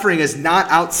that suffering is not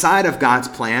outside of God's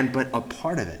plan, but a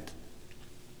part of it.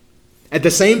 At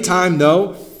the same time,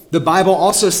 though, the Bible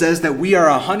also says that we are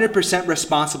 100%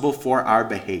 responsible for our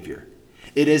behavior.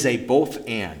 It is a both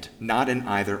and, not an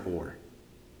either or.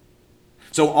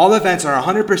 So all events are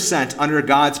 100% under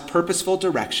God's purposeful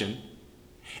direction,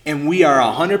 and we are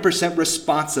 100%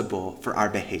 responsible for our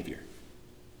behavior.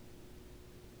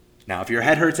 Now, if your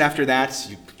head hurts after that,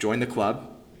 you join the club.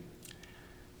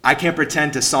 I can't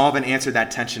pretend to solve and answer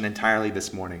that tension entirely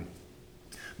this morning.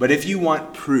 But if you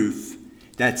want proof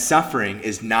that suffering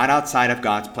is not outside of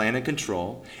God's plan and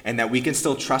control, and that we can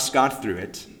still trust God through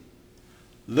it,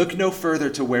 look no further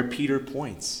to where Peter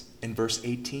points in verse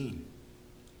 18.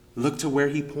 Look to where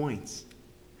he points.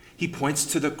 He points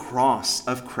to the cross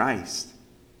of Christ.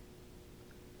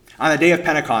 On the day of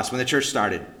Pentecost, when the church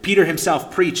started, Peter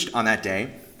himself preached on that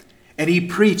day, and he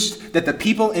preached that the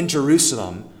people in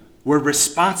Jerusalem were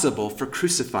responsible for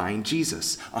crucifying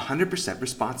Jesus, 100%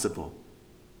 responsible.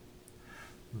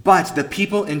 But the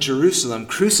people in Jerusalem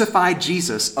crucified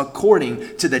Jesus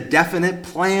according to the definite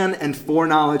plan and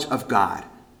foreknowledge of God.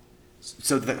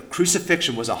 So the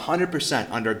crucifixion was 100%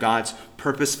 under God's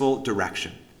purposeful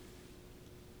direction.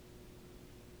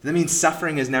 That means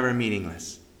suffering is never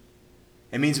meaningless.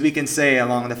 It means we can say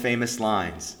along the famous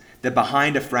lines that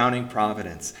behind a frowning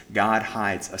providence, God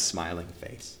hides a smiling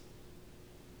face.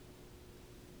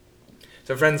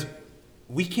 So friends,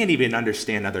 we can't even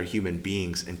understand other human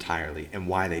beings entirely and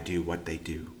why they do what they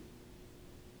do.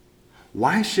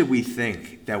 Why should we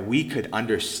think that we could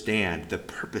understand the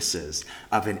purposes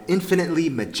of an infinitely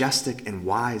majestic and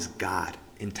wise God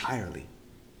entirely?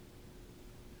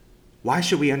 Why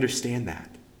should we understand that?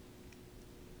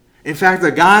 In fact,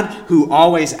 the God who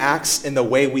always acts in the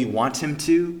way we want him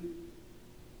to,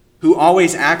 who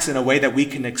always acts in a way that we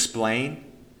can explain,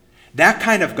 that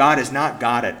kind of God is not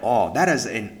God at all. That is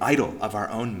an idol of our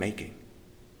own making.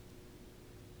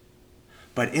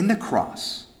 But in the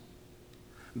cross,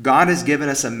 God has given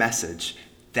us a message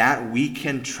that we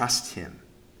can trust him,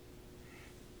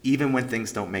 even when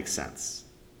things don't make sense.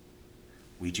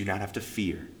 We do not have to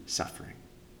fear suffering.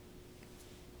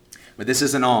 But this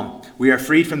isn't all. We are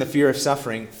freed from the fear of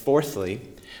suffering, fourthly,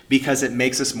 because it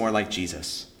makes us more like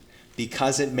Jesus.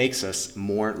 Because it makes us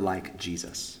more like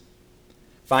Jesus.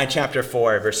 Find chapter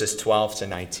 4, verses 12 to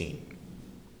 19.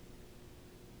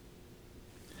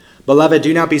 Beloved,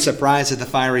 do not be surprised at the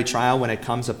fiery trial when it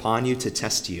comes upon you to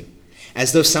test you,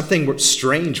 as though something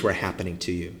strange were happening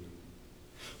to you.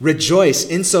 Rejoice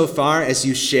insofar as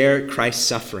you share Christ's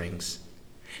sufferings,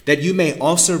 that you may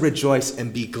also rejoice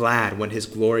and be glad when his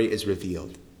glory is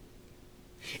revealed.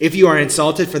 If you are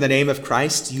insulted for the name of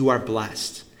Christ, you are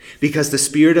blessed, because the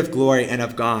Spirit of glory and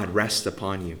of God rests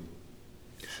upon you.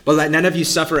 But let none of you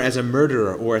suffer as a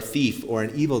murderer or a thief or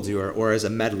an evildoer or as a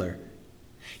meddler.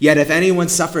 Yet if anyone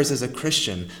suffers as a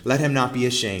Christian, let him not be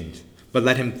ashamed, but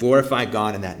let him glorify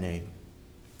God in that name.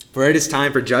 For it is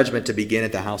time for judgment to begin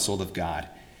at the household of God.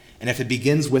 And if it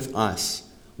begins with us,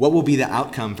 what will be the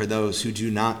outcome for those who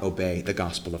do not obey the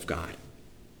gospel of God?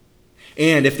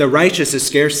 And if the righteous is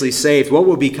scarcely saved, what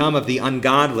will become of the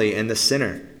ungodly and the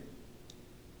sinner?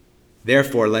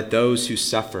 Therefore, let those who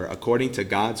suffer according to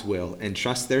God's will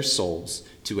entrust their souls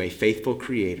to a faithful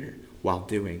Creator while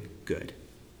doing good.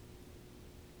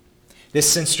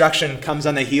 This instruction comes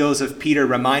on the heels of Peter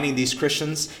reminding these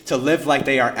Christians to live like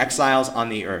they are exiles on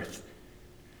the earth,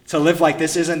 to live like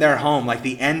this isn't their home, like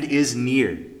the end is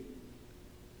near.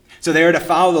 So they are to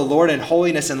follow the Lord in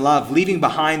holiness and love, leaving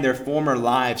behind their former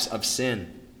lives of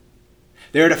sin.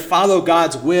 They are to follow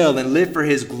God's will and live for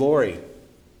his glory.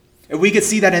 And we could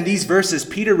see that in these verses,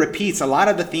 Peter repeats a lot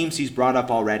of the themes he's brought up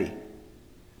already.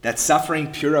 That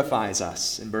suffering purifies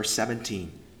us in verse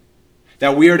 17.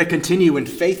 That we are to continue in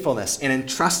faithfulness and in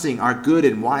trusting our good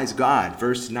and wise God,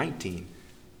 verse 19.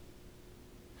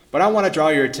 But I want to draw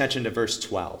your attention to verse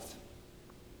 12.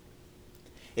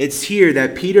 It's here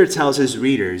that Peter tells his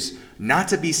readers not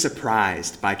to be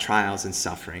surprised by trials and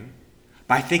suffering,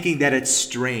 by thinking that it's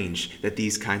strange that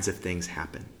these kinds of things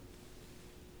happen.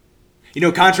 You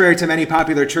know, contrary to many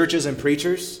popular churches and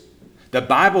preachers, the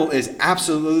Bible is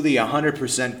absolutely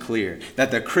 100% clear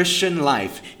that the Christian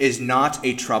life is not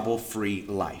a trouble-free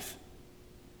life.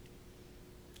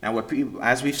 Now,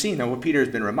 as we've seen, what Peter has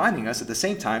been reminding us at the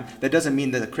same time, that doesn't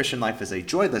mean that the Christian life is a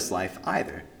joyless life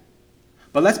either.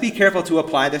 But let's be careful to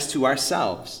apply this to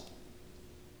ourselves.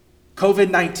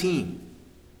 COVID-19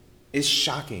 is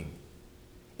shocking.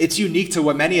 It's unique to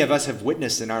what many of us have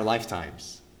witnessed in our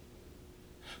lifetimes.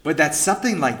 But that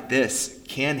something like this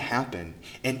can happen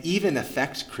and even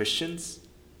affect Christians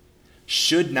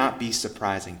should not be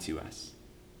surprising to us.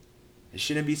 It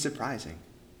shouldn't be surprising.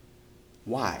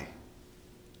 Why?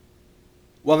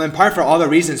 Well, in part for all the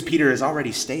reasons Peter has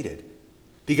already stated.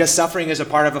 Because suffering is a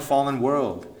part of a fallen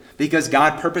world. Because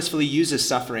God purposefully uses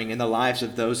suffering in the lives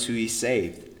of those who he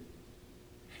saved.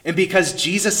 And because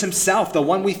Jesus himself, the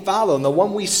one we follow and the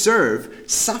one we serve,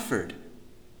 suffered.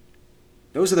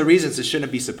 Those are the reasons it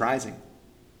shouldn't be surprising.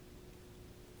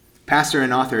 Pastor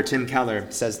and author Tim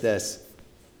Keller says this: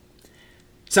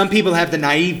 some people have the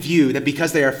naive view that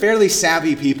because they are fairly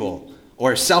savvy people,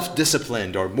 or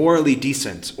self-disciplined, or morally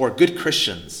decent, or good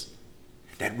Christians,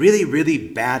 that really, really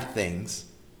bad things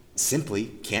simply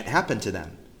can't happen to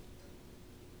them.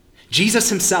 Jesus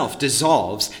himself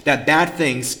dissolves that bad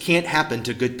things can't happen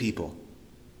to good people.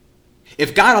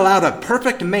 If God allowed a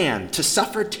perfect man to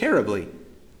suffer terribly,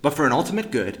 but for an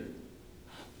ultimate good,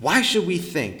 why should we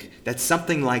think that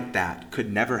something like that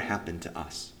could never happen to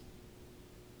us?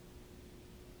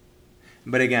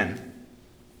 But again,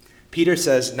 Peter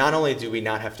says not only do we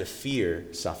not have to fear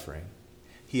suffering,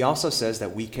 he also says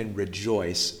that we can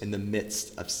rejoice in the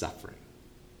midst of suffering.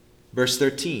 Verse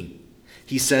 13,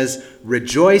 he says,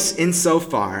 rejoice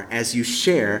insofar as you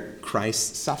share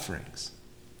Christ's sufferings.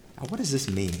 Now, what does this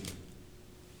mean?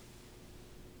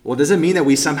 Well, does it mean that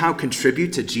we somehow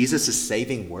contribute to Jesus'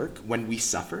 saving work when we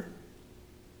suffer?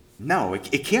 No,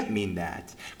 it can't mean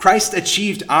that. Christ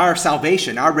achieved our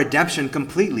salvation, our redemption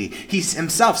completely. He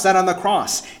himself said on the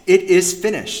cross, it is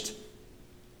finished.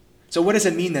 So what does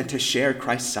it mean then to share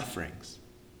Christ's sufferings?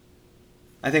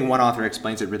 I think one author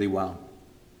explains it really well.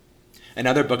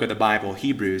 Another book of the Bible,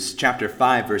 Hebrews chapter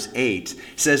 5, verse 8,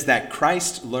 says that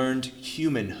Christ learned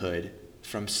humanhood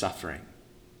from suffering.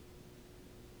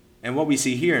 And what we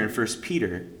see here in 1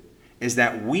 Peter is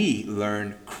that we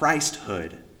learn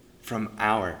Christhood from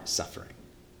our suffering.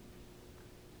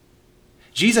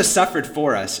 Jesus suffered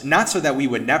for us, not so that we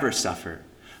would never suffer,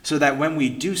 so that when we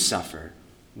do suffer,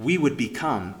 we would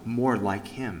become more like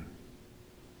him.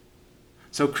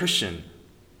 So, Christian,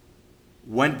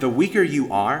 when the weaker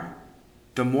you are,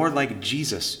 the more like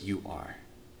Jesus you are.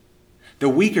 The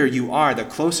weaker you are, the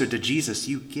closer to Jesus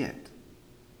you get.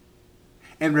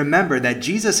 And remember that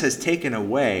Jesus has taken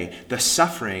away the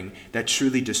suffering that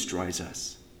truly destroys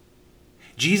us.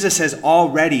 Jesus has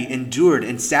already endured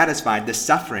and satisfied the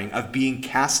suffering of being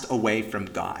cast away from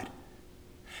God.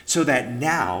 So that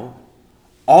now,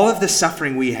 all of the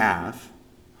suffering we have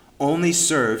only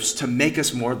serves to make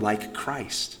us more like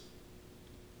Christ.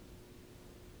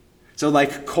 So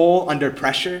like coal under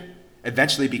pressure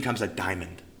eventually becomes a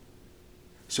diamond.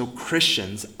 So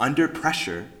Christians under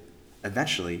pressure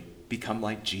eventually become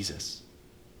like Jesus.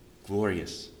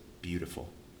 Glorious, beautiful,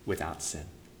 without sin.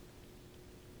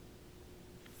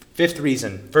 Fifth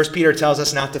reason, 1 Peter tells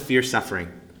us not to fear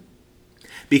suffering.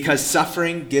 Because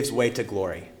suffering gives way to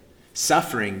glory.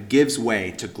 Suffering gives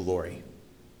way to glory.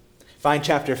 Find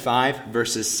chapter 5,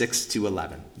 verses 6 to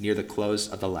 11, near the close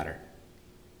of the letter.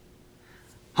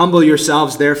 Humble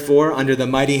yourselves, therefore, under the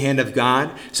mighty hand of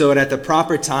God, so that at the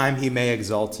proper time he may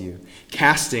exalt you,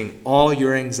 casting all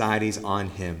your anxieties on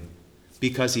him,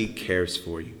 because he cares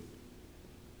for you.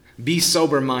 Be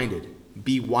sober-minded.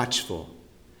 Be watchful.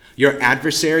 Your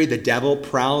adversary, the devil,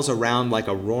 prowls around like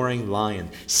a roaring lion,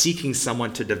 seeking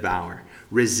someone to devour.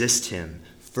 Resist him,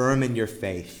 firm in your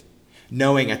faith,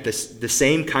 knowing that the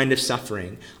same kind of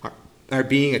suffering are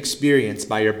being experienced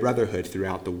by your brotherhood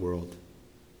throughout the world.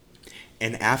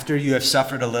 And after you have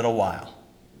suffered a little while,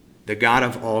 the God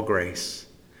of all grace,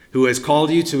 who has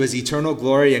called you to his eternal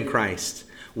glory in Christ,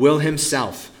 will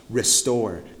himself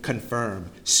restore,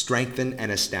 confirm, strengthen,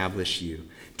 and establish you.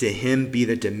 To him be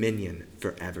the dominion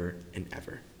forever and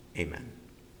ever. Amen.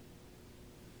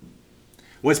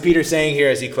 What's Peter saying here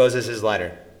as he closes his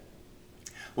letter?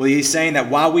 Well, he's saying that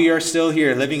while we are still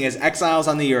here, living as exiles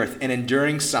on the earth and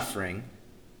enduring suffering,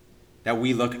 that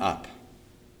we look up.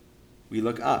 We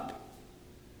look up.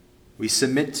 We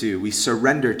submit to, we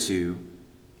surrender to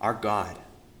our God,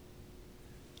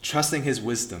 trusting his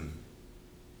wisdom,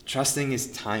 trusting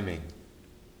his timing,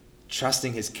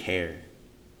 trusting his care.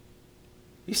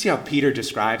 You see how Peter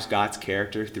describes God's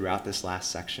character throughout this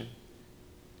last section?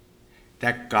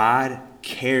 That God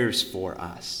cares for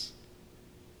us.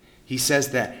 He says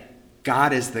that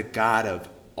God is the God of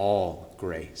all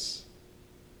grace.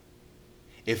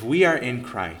 If we are in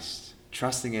Christ,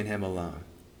 trusting in him alone,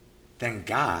 then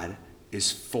God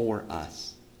is for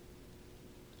us.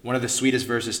 One of the sweetest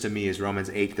verses to me is Romans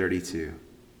 8:32.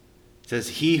 It says,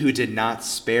 he who did not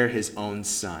spare his own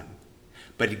son,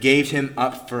 but gave him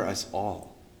up for us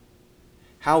all,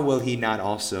 how will he not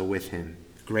also with him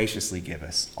graciously give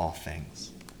us all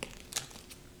things?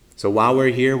 So while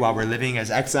we're here, while we're living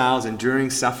as exiles, enduring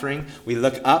suffering, we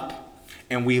look up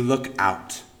and we look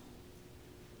out.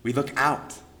 We look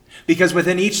out. Because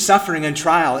within each suffering and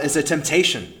trial is a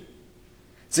temptation.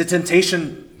 It's a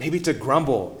temptation maybe to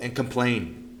grumble and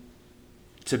complain,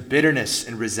 to bitterness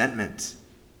and resentment,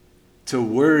 to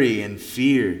worry and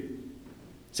fear.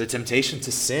 It's a temptation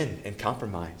to sin and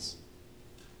compromise.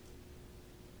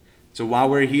 So while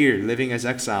we're here, living as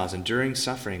exiles, enduring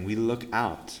suffering, we look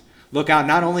out. Look out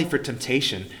not only for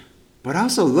temptation, but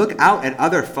also look out at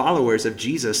other followers of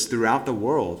Jesus throughout the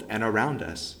world and around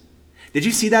us. Did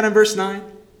you see that in verse 9?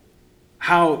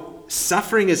 How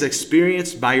suffering is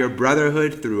experienced by your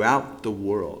brotherhood throughout the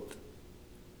world.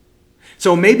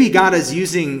 So maybe God is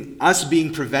using us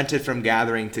being prevented from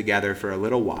gathering together for a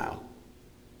little while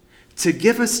to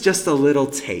give us just a little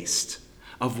taste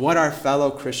of what our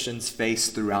fellow Christians face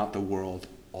throughout the world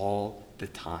all the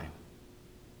time.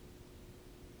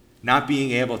 Not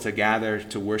being able to gather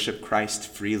to worship Christ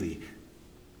freely,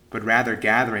 but rather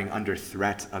gathering under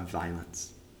threat of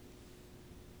violence.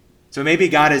 So maybe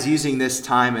God is using this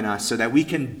time in us so that we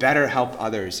can better help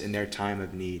others in their time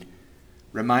of need,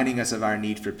 reminding us of our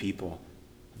need for people,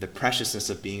 the preciousness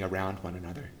of being around one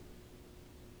another.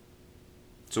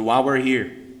 So while we're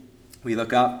here, we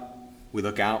look up, we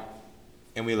look out,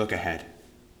 and we look ahead.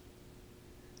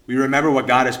 We remember what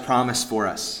God has promised for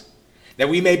us, that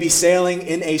we may be sailing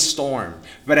in a storm.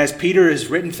 But as Peter has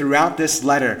written throughout this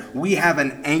letter, we have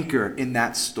an anchor in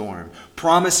that storm,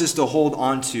 promises to hold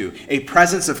on to, a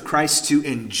presence of Christ to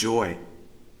enjoy.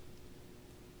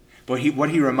 But what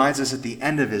he reminds us at the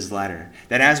end of his letter,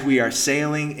 that as we are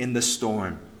sailing in the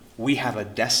storm, we have a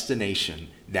destination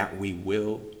that we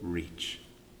will reach.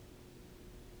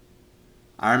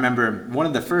 I remember one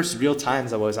of the first real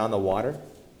times I was on the water.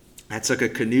 I took a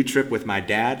canoe trip with my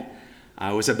dad.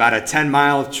 It was about a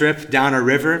 10-mile trip down a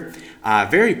river.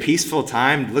 Very peaceful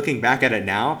time. Looking back at it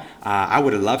now, I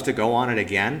would have loved to go on it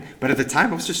again. But at the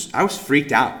time, I was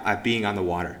freaked out at being on the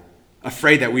water,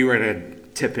 afraid that we were to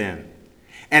tip in.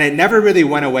 And it never really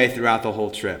went away throughout the whole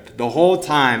trip. The whole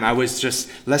time, I was just,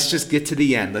 let's just get to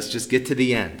the end. Let's just get to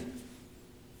the end.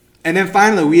 And then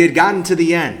finally, we had gotten to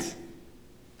the end,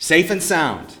 safe and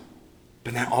sound.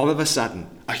 But then all of a sudden,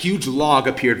 a huge log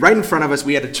appeared right in front of us.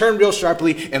 We had to turn real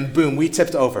sharply, and boom, we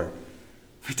tipped over.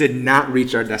 We did not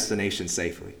reach our destination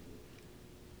safely.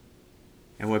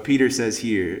 And what Peter says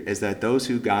here is that those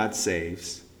who God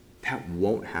saves, that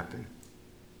won't happen.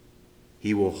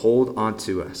 He will hold on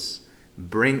to us,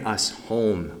 bring us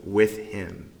home with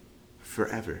him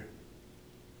forever.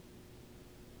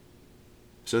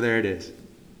 So there it is.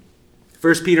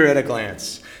 1 Peter at a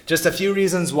glance. Just a few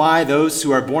reasons why those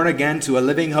who are born again to a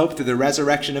living hope through the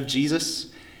resurrection of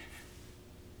Jesus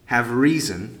have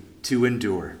reason to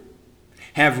endure,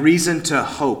 have reason to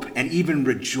hope, and even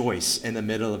rejoice in the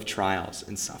middle of trials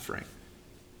and suffering.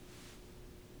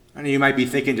 I know you might be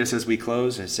thinking just as we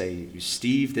close and say,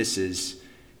 Steve, this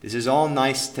is all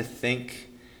nice to think.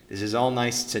 This is all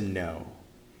nice to know.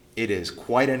 It is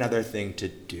quite another thing to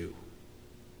do.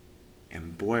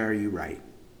 And boy, are you right.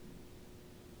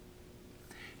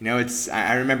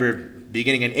 I remember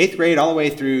beginning in 8th grade all the way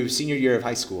through senior year of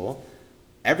high school,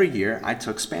 every year I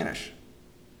took Spanish.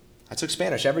 I took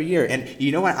Spanish every year. And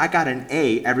you know what? I got an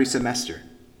A every semester.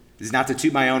 This is not to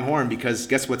toot my own horn, because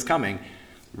guess what's coming?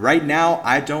 Right now,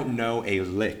 I don't know a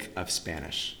lick of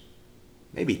Spanish.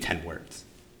 Maybe 10 words.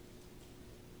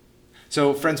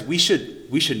 So friends, we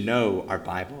should know our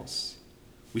Bibles.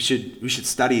 We should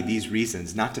study these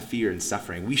reasons, not to fear and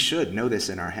suffering. We should know this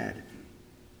in our head.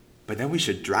 But then we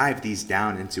should drive these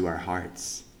down into our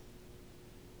hearts.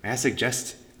 I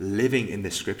suggest living in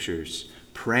the scriptures,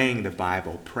 praying the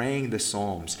Bible, praying the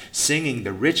Psalms, singing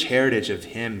the rich heritage of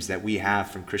hymns that we have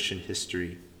from Christian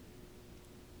history,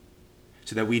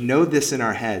 so that we know this in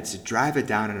our heads, drive it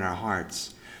down in our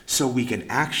hearts, so we can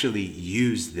actually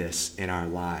use this in our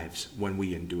lives when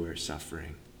we endure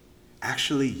suffering.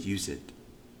 Actually use it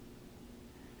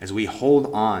as we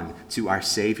hold on to our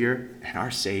Savior, and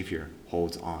our Savior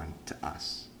holds on to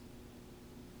us.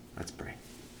 Let's pray.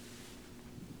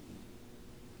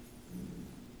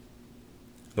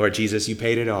 Lord Jesus, you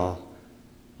paid it all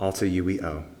to you we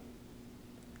owe.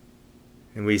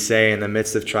 And we say in the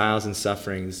midst of trials and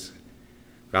sufferings,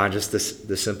 God, just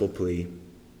the simple plea,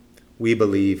 we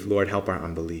believe, Lord, help our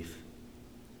unbelief.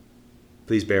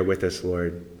 Please bear with us,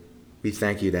 Lord. We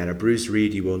thank you that a bruised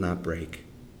reed you will not break.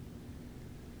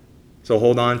 So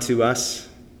hold on to us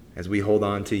as we hold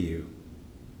on to you.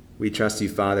 We trust you,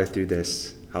 Father, through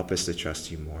this. Help us to trust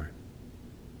you more.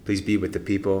 Please be with the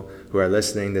people who are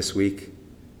listening this week.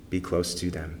 Be close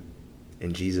to them.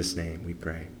 In Jesus' name we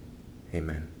pray.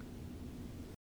 Amen.